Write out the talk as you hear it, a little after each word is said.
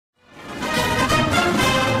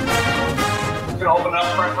Open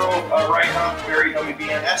up front row, right now, Barry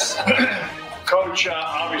WBNS. Coach,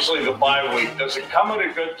 obviously the bye week, does it come at a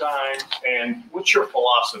good time? And what's your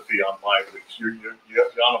philosophy on bye weeks? You're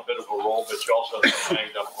on a bit of a roll, but you also have some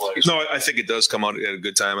banged up players. No, I think it does come out at a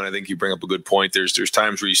good time, and I think you bring up a good point. There's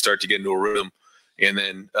times where you start to get into a rhythm, and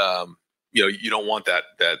then you don't want that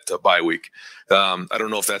bye week. I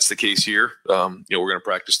don't know if that's the case here. We're going to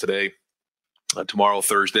practice today, tomorrow,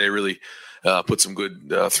 Thursday. Really put some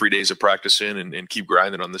good 3 days of practice in and keep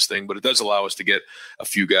grinding on this thing. But it does allow us to get a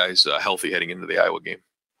few guys healthy heading into the Iowa game.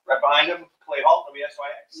 Right behind him, Clay Hall,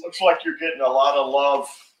 WSYX. Looks like you're getting a lot of love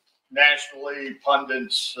nationally,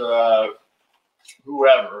 pundits,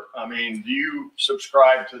 whoever. I mean, do you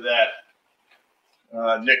subscribe to that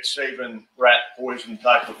Nick Saban rat poison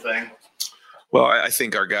type of thing? Well, I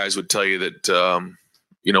think our guys would tell you that,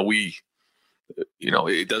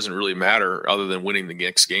 it doesn't really matter other than winning the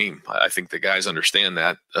next game. I think the guys understand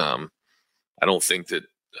that. I don't think that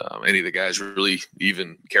any of the guys really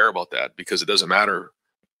even care about that because it doesn't matter.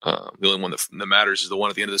 The only one that matters is the one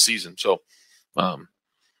at the end of the season. So,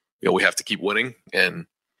 we have to keep winning, and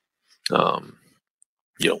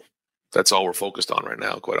that's all we're focused on right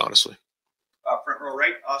now, quite honestly. Front row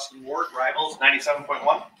right, Austin Ward, Rivals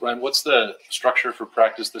 97.1. Ryan, what's the structure for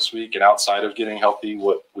practice this week? And outside of getting healthy,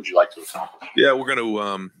 what would you like to accomplish? Yeah, we're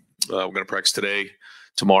gonna practice today,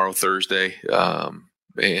 tomorrow, Thursday,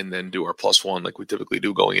 and then do our +1 like we typically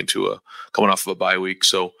do going into coming off of a bye week.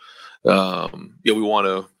 So, we want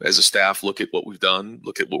to, as a staff, look at what we've done,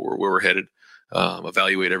 look at where we're headed,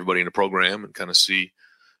 evaluate everybody in the program, and kind of see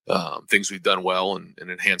things we've done well and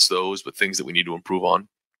enhance those, but things that we need to improve on.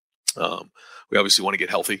 We obviously want to get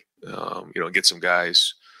healthy, and get some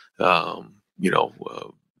guys, back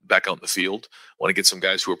out in the field. Want to get some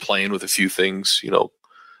guys who are playing with a few things, healed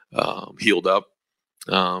up,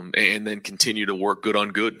 and then continue to work good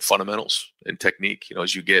on good fundamentals and technique.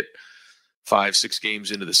 As you get 5-6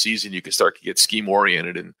 games into the season, you can start to get scheme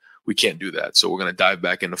oriented, and we can't do that. So we're going to dive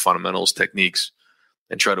back into fundamentals, techniques,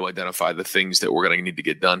 and try to identify the things that we're going to need to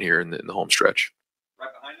get done here in the home stretch.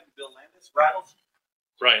 Right behind him, Bill Landis, Rattles.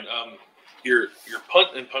 Ryan, your punt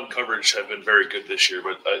and punt coverage have been very good this year,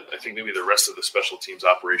 but I think maybe the rest of the special teams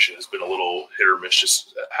operation has been a little hit or miss.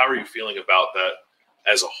 Just how are you feeling about that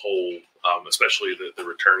as a whole, especially the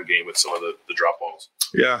return game with some of the drop balls?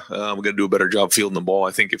 Yeah, we're going to do a better job fielding the ball.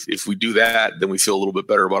 I think if we do that, then we feel a little bit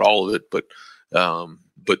better about all of it. But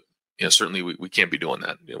certainly we can't be doing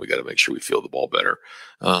that. We got to make sure we field the ball better.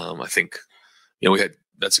 I think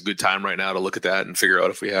that's a good time right now to look at that and figure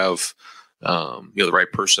out if we have the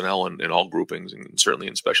right personnel in all groupings, and certainly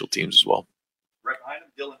in special teams as well. Right behind him,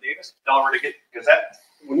 Dylan Davis, Delaware Ticket Gazette.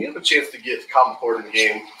 When you have a chance to get Common Core in the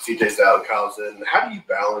game, CJ's out, Kyle's in, how do you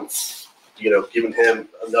balance, giving him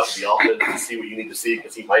enough of the offense to see what you need to see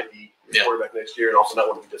because he might be your quarterback next year and also not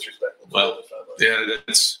want to be disrespectful? Well,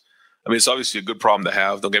 it's obviously a good problem to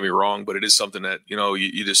have. Don't get me wrong, but it is something that, you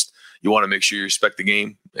want to make sure you respect the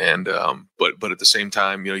game. And, but at the same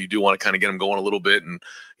time, you do want to kind of get them going a little bit. And,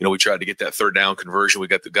 we tried to get that third down conversion. We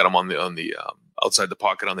got him on the outside the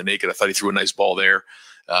pocket on the naked. I thought he threw a nice ball there.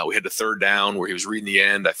 We had the third down where he was reading the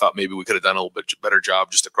end. I thought maybe we could have done a little bit better job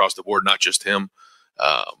just across the board, not just him.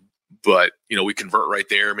 But, we convert right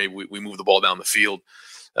there. Maybe we move the ball down the field.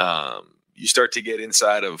 You start to get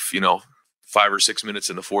inside of, 5 or 6 minutes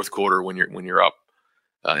in the fourth quarter when you're up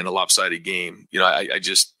in a lopsided game. I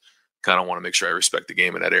just kind of want to make sure I respect the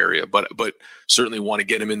game in that area, but certainly want to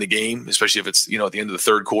get him in the game, especially if it's, at the end of the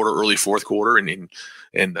third quarter, early fourth quarter, and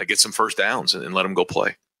get some first downs and let him go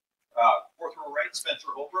play. Fourth row right, Spencer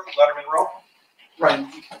Holbrook, Letterman row.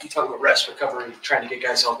 Ryan, you talk about rest, recovery, trying to get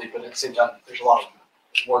guys healthy, but at the same time, there's a lot of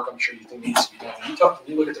work I'm sure you think needs to be done.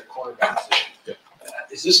 You look at their cornerback position. Yeah.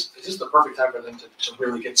 Is this the perfect time for them to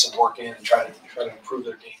really get some work in and try to improve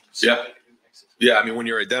their game? Yeah, I mean, when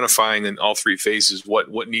you're identifying in all three phases what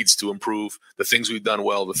needs to improve, the things we've done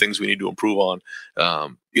well, the things we need to improve on, I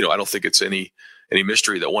don't think it's any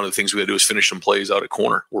mystery that one of the things we got to do is finish some plays out at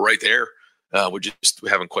corner. We're right there. We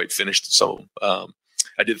haven't quite finished some of them.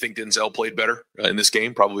 I did think Denzel played better in this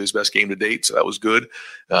game, probably his best game to date, so that was good.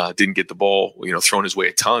 Didn't get the ball, thrown his way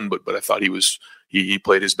a ton, but I thought he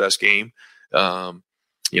played his best game. You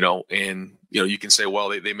can say, well,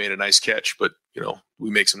 they made a nice catch, but we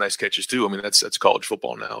make some nice catches too. I mean, that's college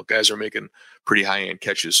football now. Guys are making pretty high end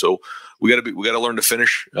catches, so we got to learn to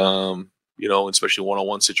finish. Especially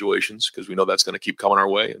one-on-one situations, because we know that's going to keep coming our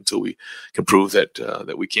way until we can prove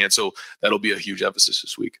that we can. So that'll be a huge emphasis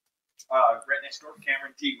this week. Right next door,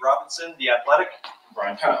 Cameron T. Robinson, The Athletic.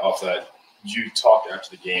 Brian, kind of off that, you talked after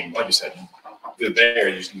the game, like you said, the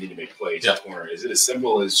Bears just need to make plays in the corner. Is it as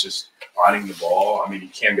simple as just finding the ball? I mean,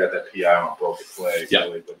 Cam got that PI on a broken play, Yeah.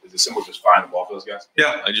 really, but is it simple just find the ball for those guys?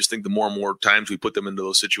 Yeah, I just think the more and more times we put them into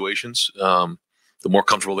those situations, the more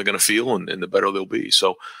comfortable they're going to feel and the better they'll be.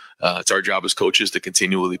 So it's our job as coaches to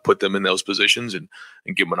continually put them in those positions and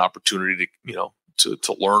give them an opportunity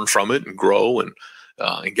to learn from it and grow and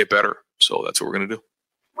get better. So that's what we're going to do.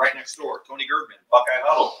 Right next door, Tony Girdman, Buckeye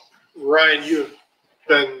Huddle. Ryan, you've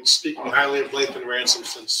been speaking highly of Lathan Ransom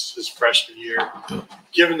since his freshman year.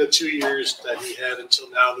 Given the 2 years that he had until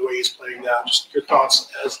now, the way he's playing now, just your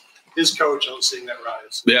thoughts as his coach on seeing that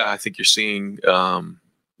rise. Yeah, I think you're seeing,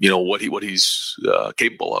 what he's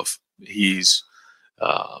capable of. He's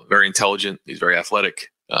very intelligent. He's very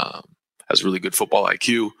athletic. Has really good football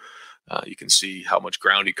IQ. You can see how much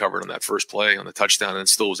ground he covered on that first play on the touchdown, and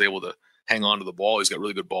still was able to hang on to the ball. He's got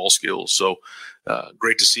really good ball skills. So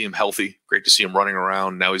great to see him healthy. Great to see him running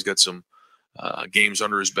around. Now he's got some games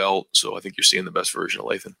under his belt. So I think you're seeing the best version of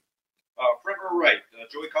Lathan. Front row right,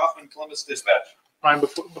 Joey Kaufman, Columbus Dispatch. Ryan,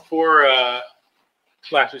 before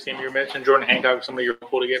last week's game, you mentioned Jordan Hancock, somebody you're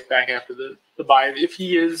hopeful to get back after the bye. If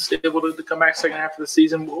he is able to come back second half of the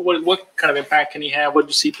season, what kind of impact can he have? What did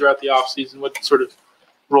you see throughout the offseason? What sort of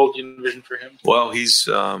role do you envision for him? Well, he's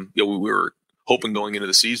we were hoping going into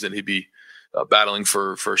the season he'd be battling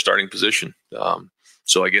for a starting position.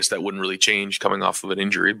 So I guess that wouldn't really change coming off of an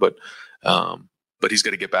injury, but he's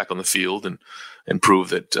got to get back on the field and prove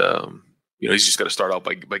that he's just got to start out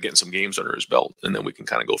by getting some games under his belt, and then we can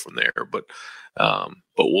kind of go from there. But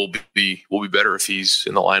we'll be better if he's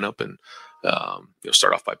in the lineup and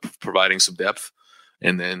start off by providing some depth,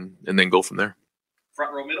 and then go from there.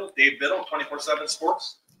 Front row middle, Dave Biddle, 24/7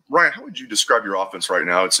 Sports. Ryan, how would you describe your offense right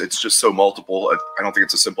now? It's just so multiple. I don't think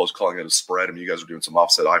it's as simple as calling it a spread. I mean, you guys are doing some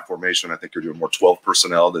offset I formation. I think you're doing more 12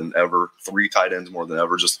 personnel than ever, 3 tight ends more than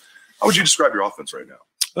ever. Just how would you describe your offense right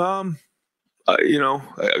now?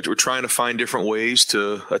 We're trying to find different ways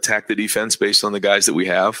to attack the defense based on the guys that we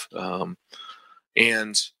have. I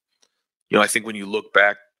think when you look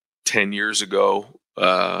back 10 years ago,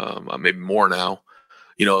 maybe more now,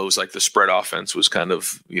 it was like the spread offense was kind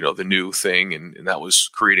of, the new thing, and that was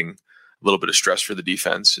creating a little bit of stress for the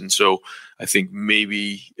defense. And so I think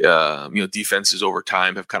maybe, defenses over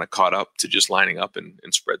time have kind of caught up to just lining up in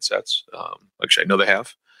spread sets. Actually, I know they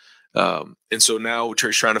have. And so now we're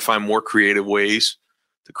trying to find more creative ways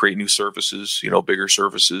to create new surfaces, bigger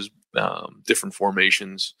surfaces, different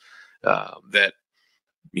formations that,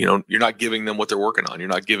 you're not giving them what they're working on. You're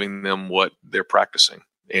not giving them what they're practicing.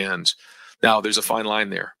 And now there's a fine line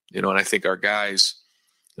there, and I think our guys,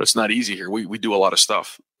 it's not easy here. We do a lot of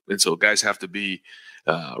stuff. And so guys have to be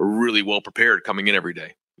really well prepared coming in every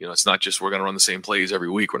day. It's not just we're going to run the same plays every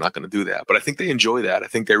week. We're not going to do that. But I think they enjoy that. I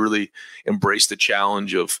think they really embrace the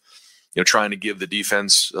challenge of, trying to give the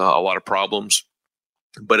defense a lot of problems.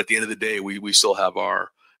 But at the end of the day, we still have our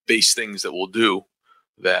base things that we'll do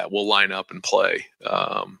that will line up and play.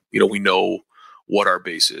 We know what our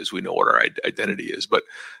base is. We know what our identity is. But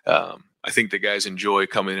I think the guys enjoy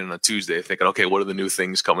coming in on Tuesday thinking, okay, what are the new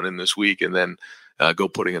things coming in this week? And then go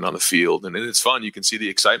putting it on the field. And it's fun. You can see the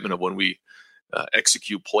excitement of when we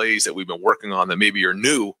execute plays that we've been working on that maybe are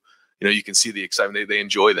new. You can see the excitement. They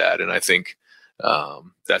enjoy that. And I think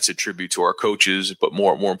that's a tribute to our coaches, but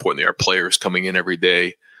more importantly, our players coming in every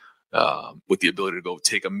day with the ability to go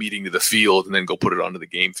take a meeting to the field and then go put it onto the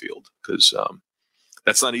game field, because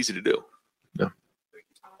that's not easy to do. Yeah.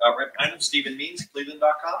 Right behind him, Stephen Means,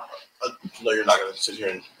 Cleveland.com. I know you're not going to sit here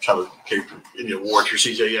and try to take any awards for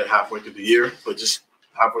CJ yet halfway through the year, but just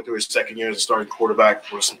halfway through his second year as a starting quarterback,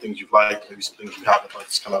 what are some things you've liked, maybe some things you haven't liked,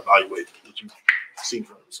 just kind of evaluate what you've seen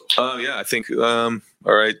from him? So. Yeah, I think, all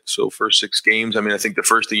right, so first 6 games, I think the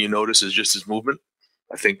first thing you notice is just his movement.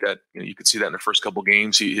 I think that you could see that in the first couple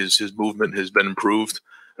games. His movement has been improved,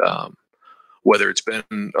 whether it's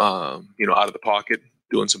been, out of the pocket,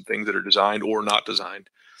 doing some things that are designed or not designed.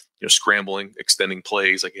 Scrambling, extending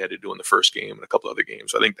plays like he had to do in the first game and a couple other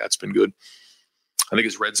games. So I think that's been good. I think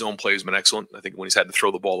his red zone play has been excellent. I think when he's had to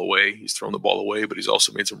throw the ball away, he's thrown the ball away, but he's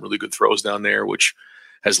also made some really good throws down there, which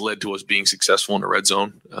has led to us being successful in the red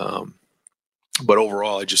zone. But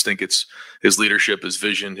overall, I just think it's his leadership, his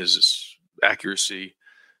vision, his accuracy,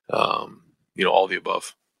 all the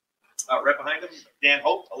above. Right behind him, Dan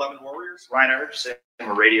Hope, 11 Warriors. Ryan, I heard you say on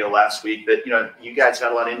the radio last week that, you guys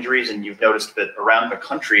had a lot of injuries, and you've noticed that around the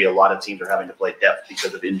country, a lot of teams are having to play depth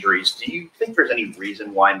because of injuries. Do you think there's any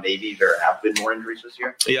reason why maybe there have been more injuries this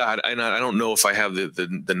year? Yeah, I don't know if I have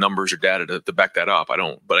the numbers or data to back that up. I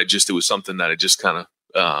don't, but it was something that I just kind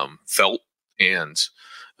of felt, and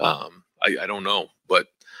I don't know, but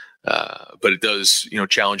it does,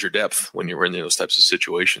 challenge your depth when you're in those types of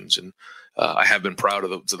situations. And I have been proud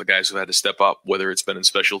of the guys who had to step up, whether it's been in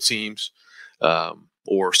special teams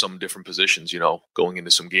or some different positions. Going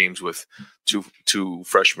into some games with two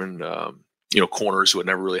freshmen, corners who had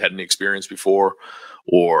never really had any experience before,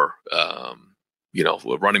 or a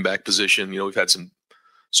running back position. We've had some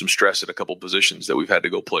stress at a couple positions that we've had to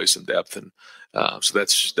go play some depth, and so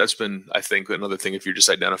that's been, I think, another thing. If you're just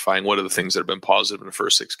identifying what are the things that have been positive in the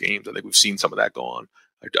first 6 games, I think we've seen some of that go on.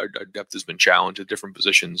 Our depth has been challenged at different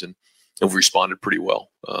positions, and we've responded pretty well.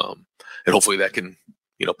 And hopefully that can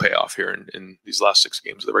pay off here in these last 6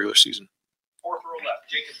 games of the regular season. Fourth row left,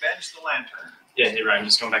 Jacob Bench, the Lantern. Yeah, hey Ryan,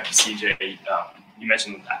 just going back to CJ. You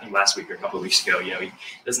mentioned, I think last week or a couple of weeks ago, he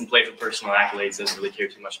doesn't play for personal accolades, doesn't really care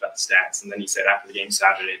too much about the stats. And then he said after the game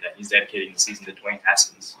Saturday that he's dedicating the season to Dwayne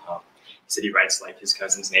Haskins. He said he writes like his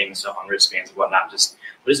cousin's name and stuff on wristbands and whatnot. Just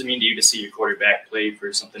what does it mean to you to see your quarterback play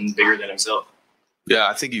for something bigger than himself? Yeah,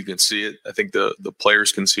 I think you can see it. I think the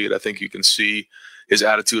players can see it. I think you can see his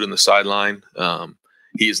attitude on the sideline.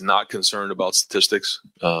 He is not concerned about statistics.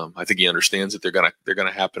 I think he understands that they're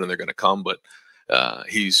gonna happen and they're gonna come, but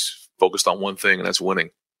he's focused on one thing, and that's winning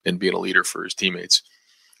and being a leader for his teammates.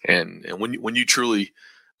 And when you truly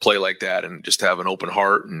play like that and just have an open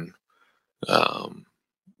heart, and I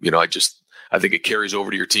think it carries over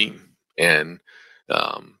to your team. And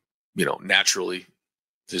naturally,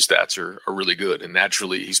 his stats are really good, and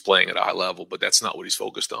naturally he's playing at a high level. But that's not what he's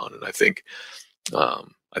focused on. And I think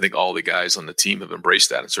all the guys on the team have embraced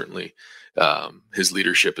that, and certainly his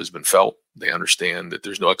leadership has been felt. They understand that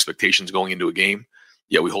there's no expectations going into a game.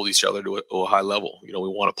 Yeah, we hold each other to a high level. We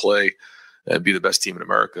want to play and be the best team in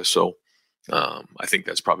America. So I think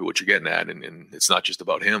that's probably what you're getting at. And it's not just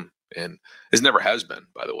about him, and it never has been,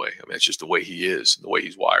 by the way. I mean, it's just the way he is, and the way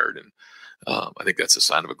he's wired. And I think that's a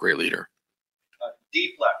sign of a great leader.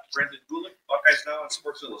 Deep left, Brendan Gulick, Buckeyes Now and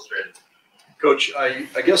Sports Illustrated. Coach, I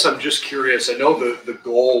guess I'm just curious. I know the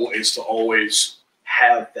goal is to always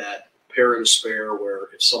have that pair and spare where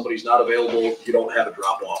if somebody's not available, you don't have a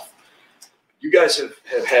drop off. You guys have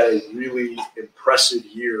had a really impressive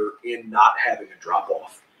year in not having a drop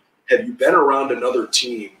off. Have you been around another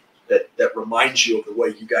team that reminds you of the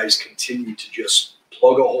way you guys continue to just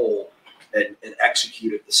plug a hole and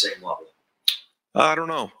execute at the same level? I don't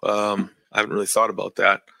know. I haven't really thought about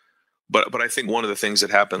that. But I think one of the things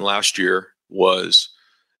that happened last year was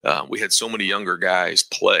we had so many younger guys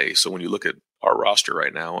play. So when you look at our roster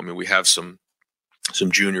right now, I mean, we have some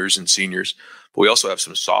juniors and seniors, but we also have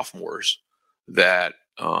some sophomores that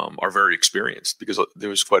are very experienced, because there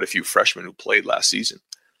was quite a few freshmen who played last season,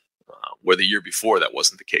 where the year before that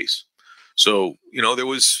wasn't the case. So, there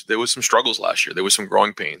was some struggles last year. There was some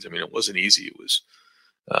growing pains. I mean, it wasn't easy. It was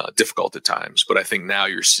difficult at times, but I think now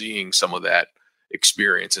you're seeing some of that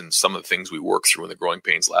experience and some of the things we worked through in the growing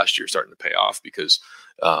pains last year starting to pay off, because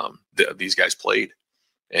these guys played,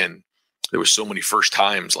 and there were so many first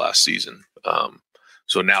times last season.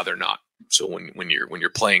 So now they're not. So when you're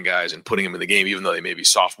playing guys and putting them in the game, even though they may be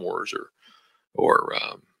sophomores or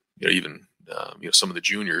even some of the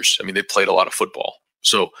juniors, I mean, they played a lot of football.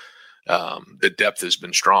 So the depth has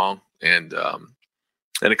been strong, and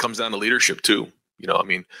it comes down to leadership too.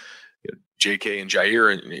 JK and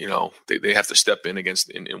Jair, and they have to step in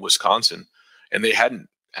in Wisconsin, and they hadn't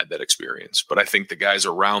had that experience. But I think the guys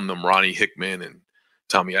around them, Ronnie Hickman and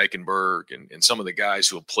Tommy Eichenberg, and some of the guys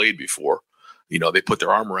who have played before, they put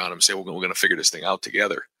their arm around them and say, we're going to figure this thing out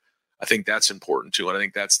together. I think that's important too. And I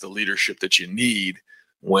think that's the leadership that you need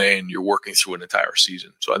when you're working through an entire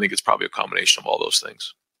season. So I think it's probably a combination of all those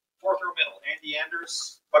things. Fourth row middle, Andy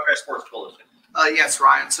Anders, Buckeye Sports Bulletin. Yes,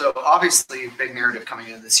 Ryan. So obviously, big narrative coming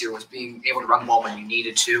into this year was being able to run the ball when you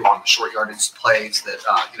needed to on short yardage plays that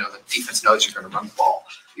the defense knows you're going to run the ball.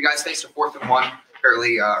 You guys faced a 4th and 1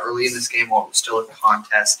 fairly early in this game while it was still at the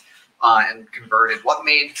contest and converted. What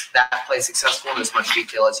made that play successful in as much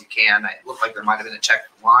detail as you can? It looked like there might have been a check to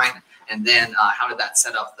the line, and then how did that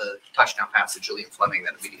set up the touchdown pass to Julian Fleming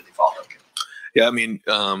that immediately followed? Yeah, I mean,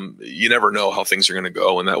 you never know how things are going to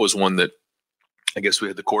go, and that was one that I guess we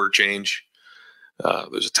had the quarter change.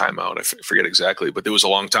 There's a timeout. I forget exactly, but there was a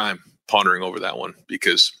long time pondering over that one,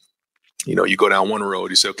 because, you go down one road,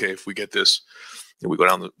 you say, okay, if we get this and we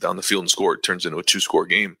go down the field and score, it turns into a 2-score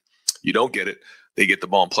game. You don't get it. They get the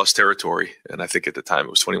ball in plus territory. And I think at the time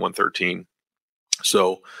it was 21-13.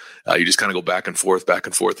 So you just kind of go back and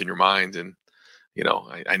forth in your mind. And,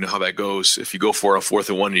 I know how that goes. If you go for a 4th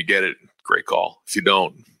and 1 and you get it, great call. If you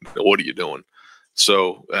don't, what are you doing?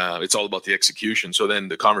 So it's all about the execution. So then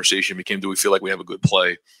the conversation became, do we feel like we have a good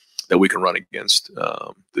play that we can run against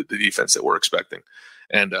the defense that we're expecting?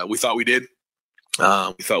 And we thought we did.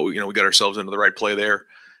 We thought we got ourselves into the right play there.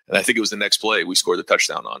 And I think it was the next play we scored the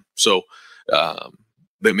touchdown on. So I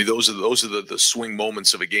mean, those are the swing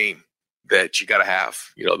moments of a game that you got to have.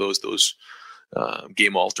 You know, those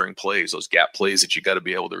game altering plays, those gap plays that you got to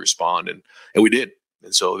be able to respond, and we did.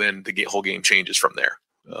 And so then the whole game changes from there.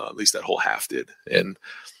 At least that whole half did. And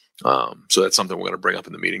so that's something we're going to bring up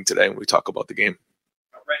in the meeting today when we talk about the game.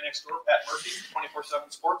 Right next door, Pat Murphy,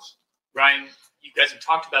 24/7 Sports. Ryan, you guys have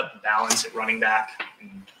talked about the balance at running back,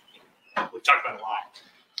 and we've talked about it a lot.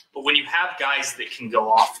 But when you have guys that can go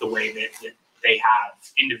off the way that they have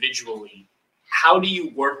individually, how do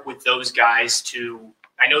you work with those guys to?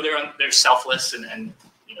 I know they're selfless and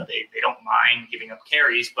you know they don't mind giving up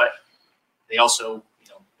carries, but they also, you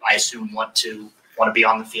know, I assume want to be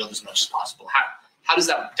on the field as much as possible. How does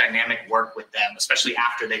that dynamic work with them, especially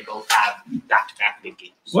after they both have back-to-back big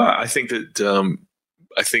games? Well, I think that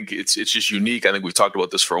I think it's just unique. I think we've talked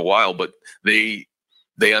about this for a while, but they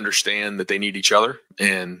understand that they need each other,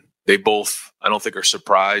 and they both, I don't think, are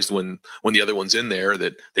surprised when the other one's in there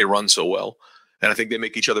that they run so well, and I think they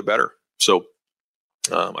make each other better. So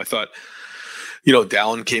I thought, you know,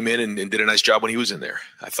 Dallin came in and did a nice job when he was in there.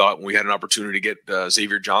 I thought when we had an opportunity to get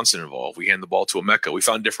Xavier Johnson involved, we handed the ball to Emeka. We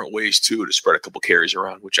found different ways too to spread a couple carries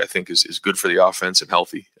around, which I think is good for the offense and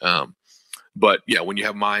healthy. But yeah, when you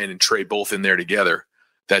have Mayan and Trey both in there together,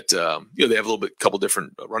 that you know, they have couple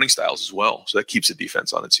different running styles as well, so that keeps the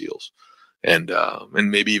defense on its heels. And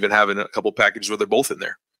maybe even having a couple packages where they're both in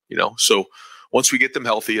there, you know. So once we get them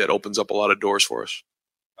healthy, it opens up a lot of doors for us.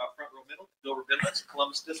 Front row middle, Bill Rabinowitz,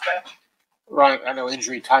 Columbus Dispatch. Right, I know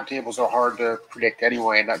injury timetables are hard to predict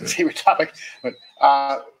anyway, not the favorite topic. But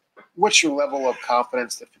what's your level of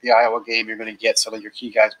confidence that for the Iowa game you're going to get some of your key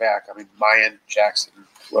guys back? I mean, Mayan, Jackson,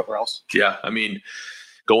 whoever else. Yeah, I mean,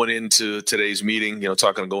 going into today's meeting, you know,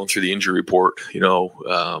 going through the injury report, you know,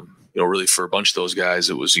 really for a bunch of those guys,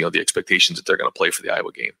 it was, you know, the expectations that they're going to play for the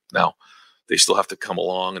Iowa game. Now, they still have to come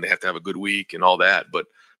along and they have to have a good week and all that, but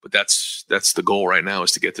that's the goal right now,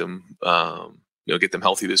 is to get them. Get them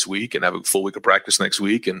healthy this week and have a full week of practice next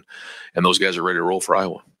week, and those guys are ready to roll for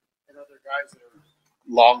Iowa. And other guys that are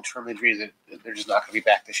long-term injuries that they're just not going to be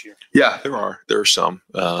back this year. Yeah, there are some.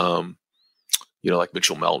 Like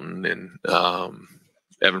Mitchell Melton and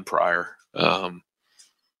Evan Pryor.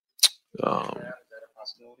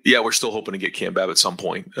 Yeah, we're still hoping to get Cam Babb at some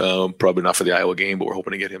point. Probably not for the Iowa game, but we're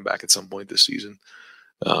hoping to get him back at some point this season.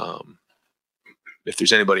 If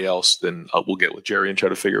there's anybody else, then we'll get with Jerry and try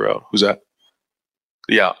to figure out who's that.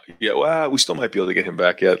 Yeah. Well, we still might be able to get him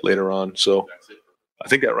back yet later on. So I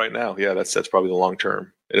think that right now, yeah, that's probably the long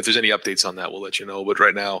term. And if there's any updates on that, we'll let you know. But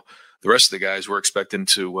right now, the rest of the guys we're expecting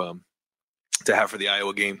to have for the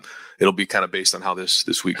Iowa game, it'll be kind of based on how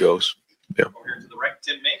this week goes. Yeah. Over here to the right,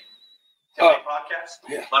 Tim May. Tim May podcast.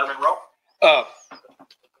 Yeah. Letterman Row.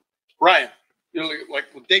 Ryan, you know, like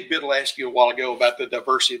Dave Biddle asked you a while ago about the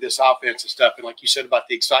diversity of this offense and stuff, and like you said about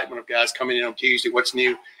the excitement of guys coming in on Tuesday, what's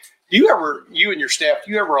new? You and your staff,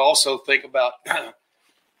 do you ever also think about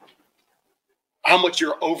how much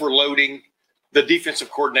you're overloading the defensive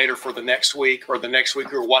coordinator for the next week, or the next week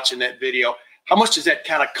who are watching that video? How much does that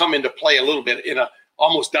kind of come into play a little bit in a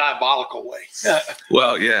almost diabolical way?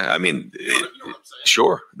 Well, yeah, I mean,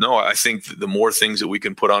 sure. No, I think the more things that we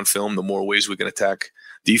can put on film, the more ways we can attack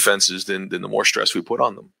defenses, then the more stress we put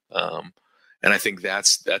on them. And I think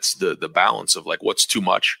that's the balance of like what's too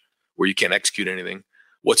much, where you can't execute anything.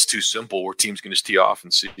 What's too simple, where teams can just tee off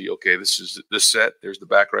and see, okay, this is this set, there's the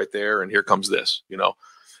back right there, and here comes this, you know.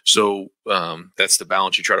 So that's the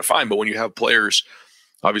balance you try to find. But when you have players,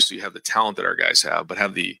 obviously you have the talent that our guys have, but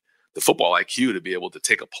have the football IQ to be able to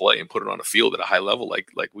take a play and put it on a field at a high level,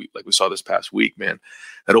 like we saw this past week, man,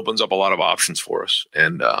 that opens up a lot of options for us.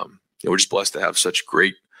 And we're just blessed to have such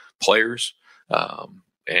great players,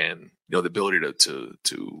 and the ability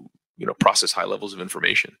to process high levels of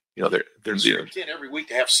information. They're intent every week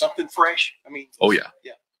to have something fresh. I mean,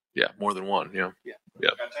 yeah, more than one. Yeah.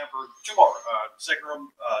 Got time for two more. Second room,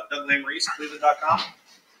 Doug Lane Reese, Cleveland.com.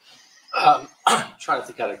 Trying to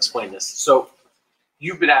think how to explain this. So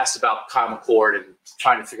you've been asked about Kyle McCord and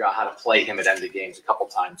trying to figure out how to play him at end of games a couple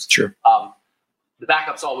times. Sure. The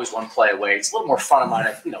backup's always one play away. It's a little more front of mind.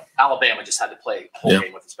 Alabama just had to play a whole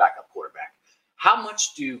game with his backup quarterback. How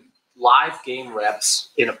much do live game reps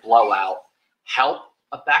in a blowout help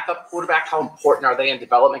a backup quarterback? How important are they in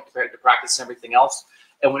development compared to practice and everything else?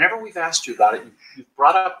 And whenever we've asked you about it, you've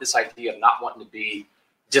brought up this idea of not wanting to be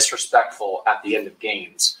disrespectful at the end of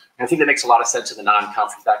games. And I think that makes a lot of sense in the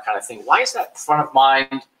non-conference, that kind of thing. Why is that front of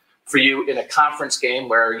mind for you in a conference game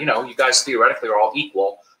where, you guys theoretically are all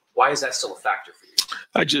equal? Why is that still a factor for you?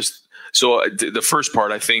 The first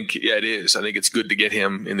part, I think, yeah, it is. I think it's good to get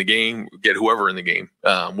him in the game, get whoever in the game,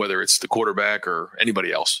 whether it's the quarterback or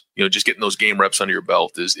anybody else. Just getting those game reps under your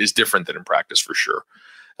belt is different than in practice for sure.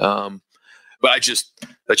 But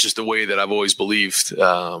that's just the way that I've always believed.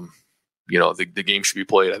 The game should be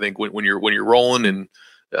played. I think when you're rolling and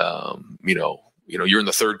you're in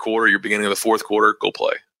the third quarter, you're beginning of the fourth quarter, go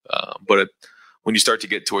play. But when you start to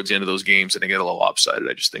get towards the end of those games and they get a little lopsided,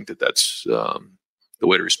 I just think that's the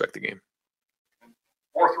way to respect the game.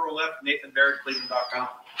 Fourth row left, Nathan Barrett, Cleveland.com.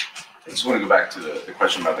 I just want to go back to the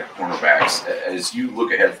question about the cornerbacks. As you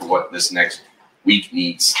look ahead for what this next week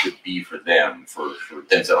needs to be for them, for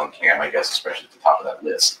Denzel and Cam, I guess, especially at the top of that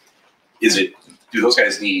list, do those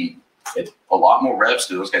guys need a lot more reps?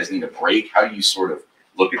 Do those guys need a break? How do you sort of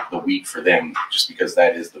look at the week for them, just because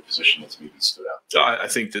that is the position that's maybe stood out? So I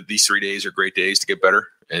think that these 3 days are great days to get better,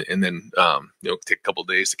 and then take a couple of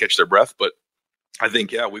days to catch their breath. But I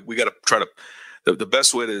think, we got to try to. The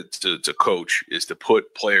best way to coach is to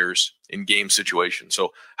put players in game situations.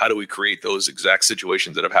 So how do we create those exact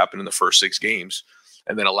situations that have happened in the first 6 games,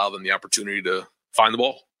 and then allow them the opportunity to find the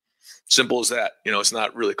ball? Simple as that. It's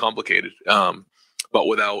not really complicated. But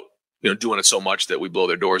without doing it so much that we blow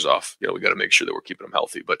their doors off, we got to make sure that we're keeping them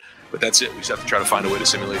healthy. But that's it. We just have to try to find a way to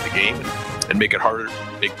simulate the game and make it harder,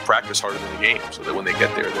 make practice harder than the game, so that when they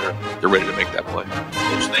get there, they're ready to make that play.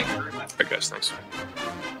 Thank you very much. All right, guys, thanks.